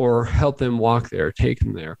 point or help them walk there, take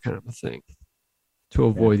them there, kind of a thing, to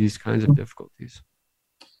avoid these kinds of difficulties.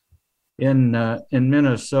 In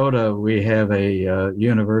Minnesota, we have a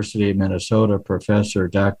University of Minnesota professor,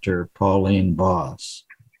 Dr. Pauline Boss.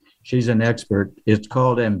 She's an expert. It's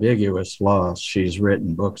called ambiguous loss. She's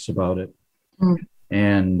written books about it.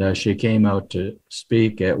 And she came out to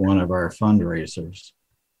speak at one of our fundraisers.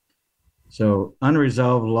 So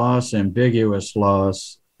unresolved loss, ambiguous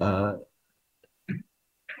loss, it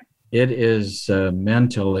is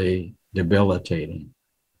mentally debilitating.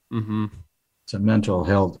 Mm-hmm. It's a mental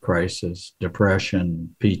health crisis,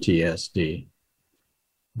 depression, PTSD.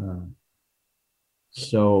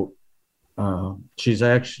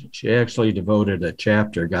 She actually devoted a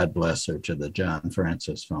chapter, God bless her, to the John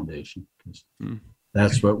Francis Foundation.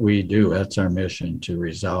 That's what we do. That's our mission, to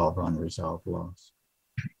resolve unresolved loss.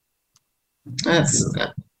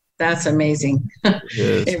 That's amazing.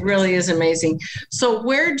 It really is amazing. So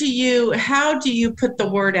how do you put the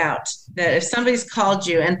word out that if somebody's called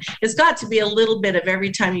you, and it's got to be a little bit of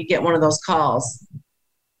every time you get one of those calls,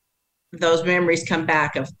 those memories come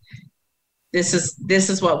back of, this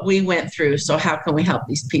is what we went through. So how can we help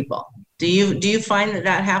these people? Do you find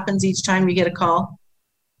that happens each time you get a call?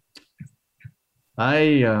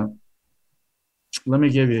 Let me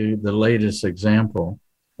give you the latest example.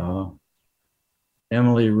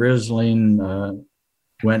 Emily Risling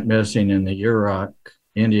went missing in the Yurok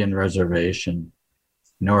Indian Reservation,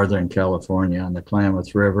 Northern California, on the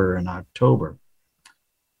Klamath River in October.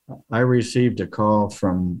 I received a call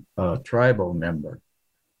from a tribal member.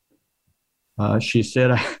 She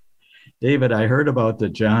said, David, I heard about the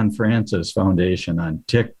John Francis Foundation on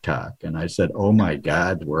TikTok. And I said, oh my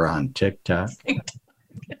God, we're on TikTok?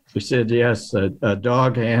 She said, yes, a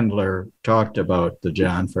dog handler talked about the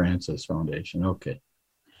John Francis Foundation. Okay.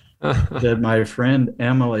 Said, my friend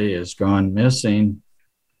Emily has gone missing.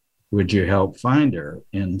 Would you help find her?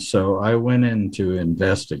 And so I went into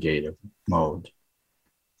investigative mode.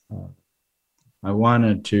 I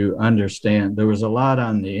wanted to understand. There was a lot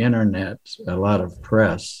on the internet, a lot of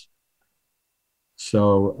press.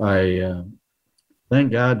 So I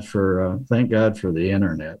thank God for the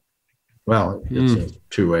internet. Well, it's a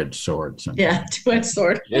two-edged sword. Sometimes. Yeah, two-edged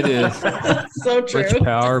sword. It is. So true. Much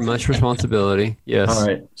power, much responsibility. Yes. All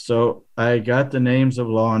right. So I got the names of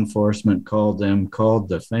law enforcement, called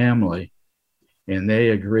the family, and they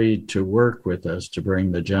agreed to work with us to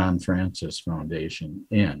bring the John Francis Foundation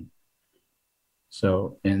in.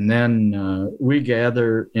 So, and then we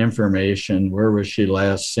gather information. Where was she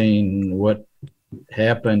last seen? What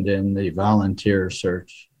happened in the volunteer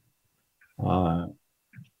search?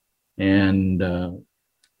 And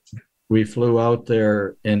we flew out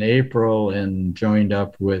there in April and joined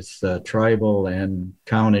up with tribal and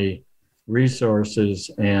county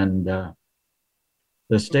resources. And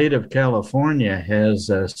the state of California has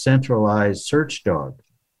a centralized search dog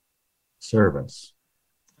service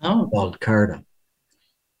called CARTA.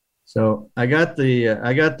 So I got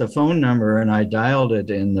the phone number and I dialed it,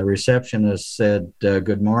 and the receptionist said,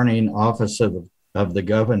 "Good morning, Office of the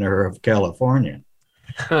Governor of California.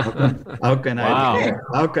 How can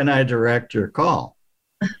I direct your call?"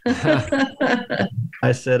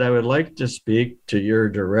 I said, "I would like to speak to your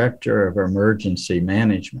Director of Emergency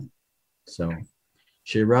Management." So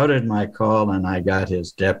she routed my call and I got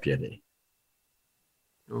his deputy.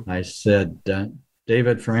 I said,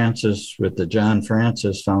 "David Francis with the John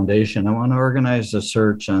Francis Foundation. I want to organize a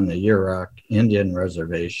search on the Yurok Indian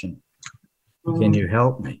Reservation. Can you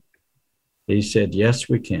help me?" He said, "Yes,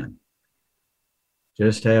 we can.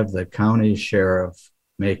 Just have the county sheriff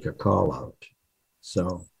make a call out."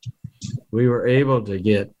 So we were able to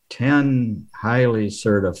get 10 highly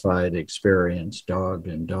certified, experienced dog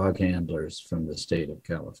and dog handlers from the state of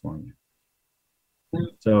California.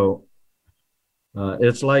 So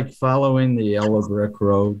it's like following the yellow brick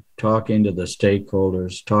road, talking to the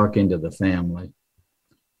stakeholders, talking to the family,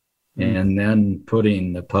 and then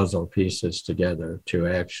putting the puzzle pieces together to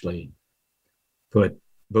actually put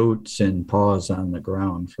boots and paws on the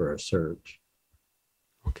ground for a search.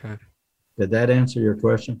 Okay. Did that answer your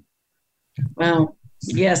question? Well,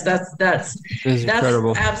 yes, that's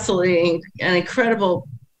incredible. Absolutely an incredible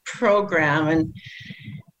program.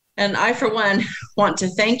 And I, for one, want to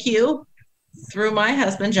thank you through my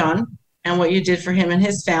husband, John, and what you did for him and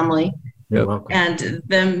his family. You're welcome. And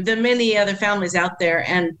the many other families out there.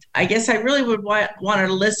 And I guess I really would want our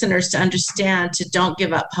listeners to understand to don't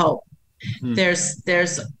give up hope.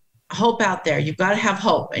 There's hope out there. You've got to have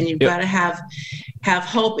hope, and you've got to have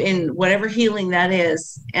hope in whatever healing that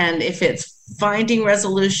is. And if it's finding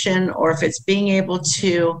resolution, or if it's being able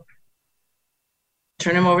to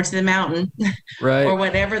turn them over to the mountain, right, or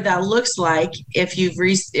whatever that looks like, if you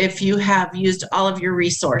have used all of your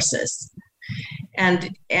resources,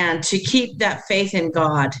 and to keep that faith in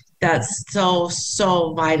God. That's so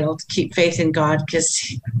vital, to keep faith in God,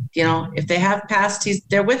 because if they have passed,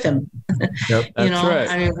 they're with him. Yep, that's right.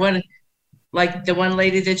 I mean, like the one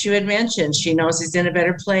lady that you had mentioned, she knows he's in a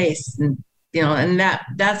better place, and and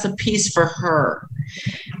that's a piece for her.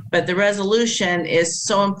 But the resolution is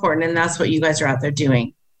so important, and that's what you guys are out there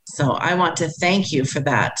doing. So I want to thank you for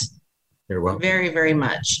that. You're welcome. Very, very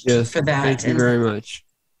much. Yes, for that. Thank you very much.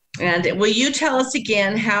 And will you tell us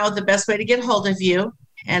again how the best way to get hold of you?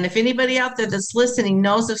 And if anybody out there that's listening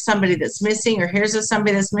knows of somebody that's missing, or hears of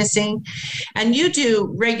somebody that's missing, and you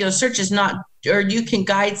do regular searches, or you can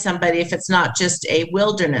guide somebody if it's not just a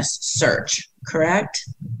wilderness search, correct?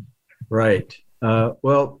 Right.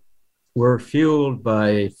 Well, we're fueled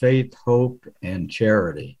by faith, hope, and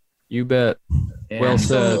charity. You bet. Well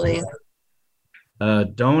said.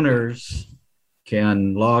 Donors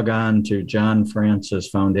can log on to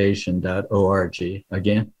johnfrancisfoundation.org.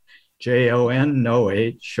 Again, JON, no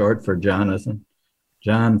H, short for Jonathan,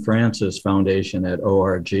 John Francis Foundation at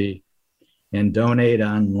 .org, and donate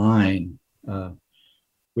online.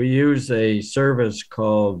 We use a service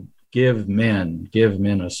called Give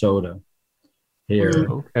Minnesota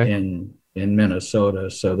here in Minnesota,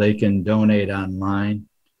 so they can donate online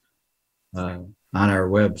on our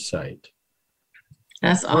website.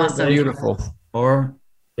 That's awesome. Beautiful. Or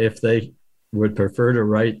if they would prefer to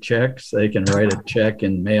write checks, they can write a check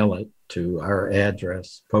and mail it to our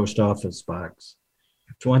address, Post Office Box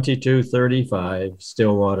 2235,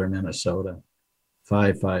 Stillwater, Minnesota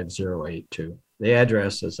 55082. The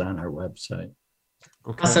address is on our website.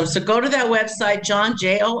 Okay. Awesome. So go to that website, John,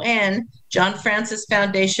 JON,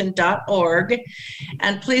 johnfrancisfoundation.org,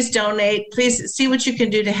 and please donate. Please see what you can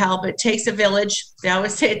do to help. It takes a village. They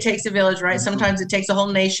always say it takes a village, right? Sometimes it takes a whole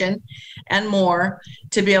nation and more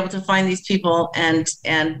to be able to find these people and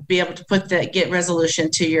be able to get resolution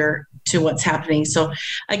to to what's happening. So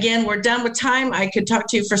again, we're done with time. I could talk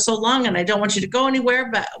to you for so long, and I don't want you to go anywhere,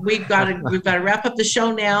 but we've got to wrap up the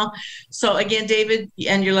show now. So again, David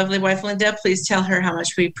and your lovely wife, Linda, please tell her how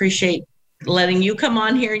much we appreciate letting you come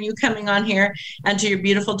on here and you coming on here, and to your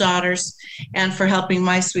beautiful daughters, and for helping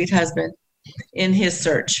my sweet husband in his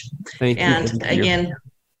search. Thank you. And again,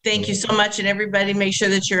 thank you so much. And everybody, make sure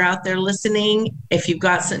that you're out there listening. If you've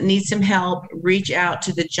need some help, reach out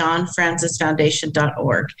to the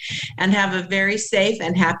JohnFrancisFoundation.org, and have a very safe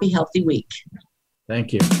and happy, healthy week.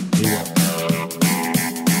 Thank you.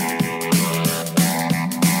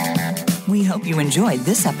 We hope you enjoyed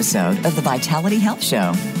this episode of the Vitality Health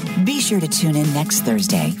Show. Be sure to tune in next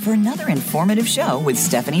Thursday for another informative show with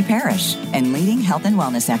Stephanie Parrish and leading health and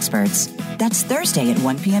wellness experts. That's Thursday at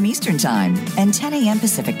 1 p.m. Eastern Time and 10 a.m.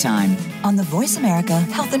 Pacific Time on the Voice America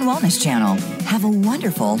Health and Wellness Channel. Have a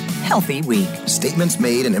wonderful, healthy week. Statements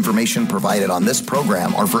made and information provided on this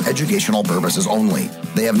program are for educational purposes only.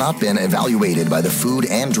 They have not been evaluated by the Food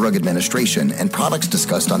and Drug Administration, and products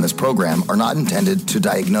discussed on this program are not intended to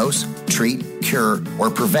diagnose, treat, cure, or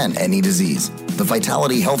prevent any disease. The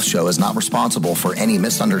Vitality Health Show is not responsible for any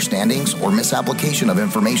misunderstandings or misapplication of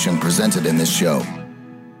information presented in this show.